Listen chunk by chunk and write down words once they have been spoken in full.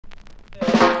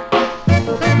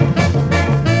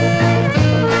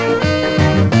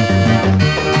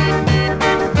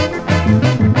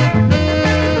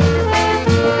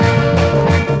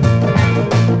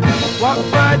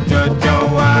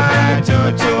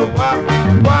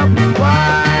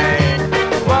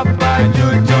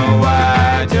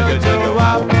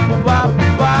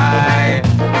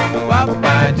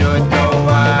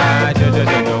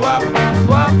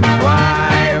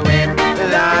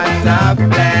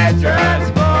pleasures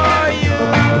for you.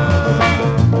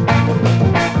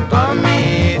 Come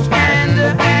each and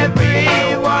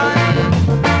everyone,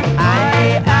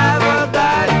 I have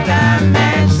got a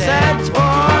message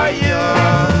for you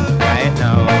right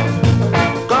now.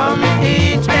 Come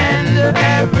each and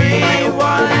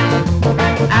everyone,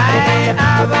 I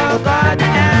have got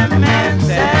a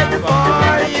message for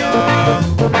you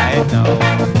right now.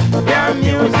 Your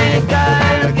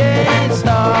musical gates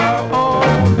are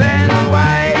open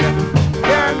wide.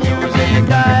 Your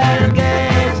musical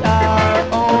gates are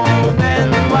open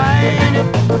wide.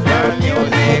 Your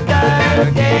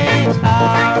musical gates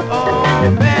are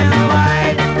open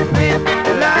wide with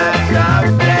lots of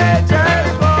pleasures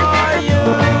for you.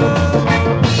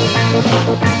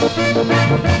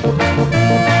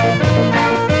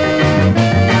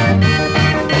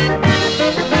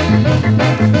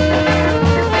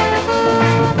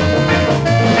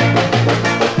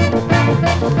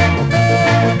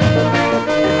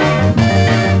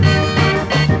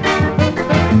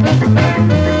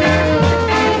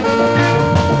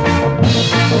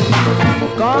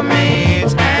 Come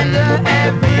each and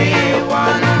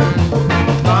everyone,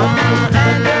 come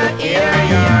and hear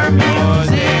your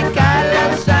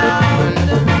musical sound.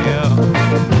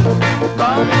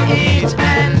 Come each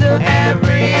and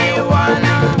everyone,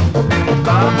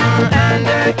 come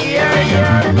and hear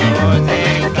your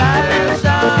musical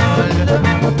sound.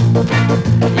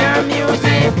 Your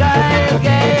musical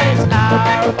gates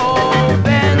are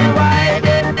open wide.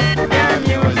 Your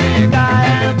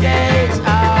musical gates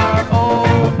are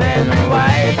open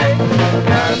wide.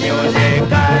 Your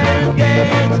musical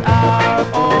gates are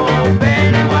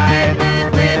open wide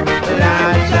with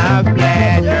lots of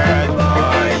pleasure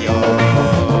for you.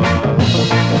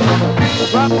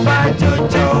 Wappa choo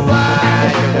choo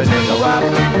why, wap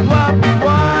wap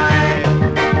why,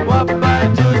 wappa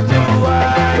choo choo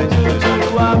why, choo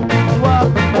choo wap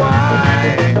wap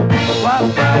why,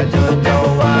 wappa choo choo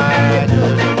why, choo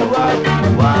choo wap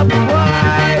wap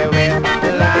why with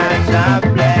lots of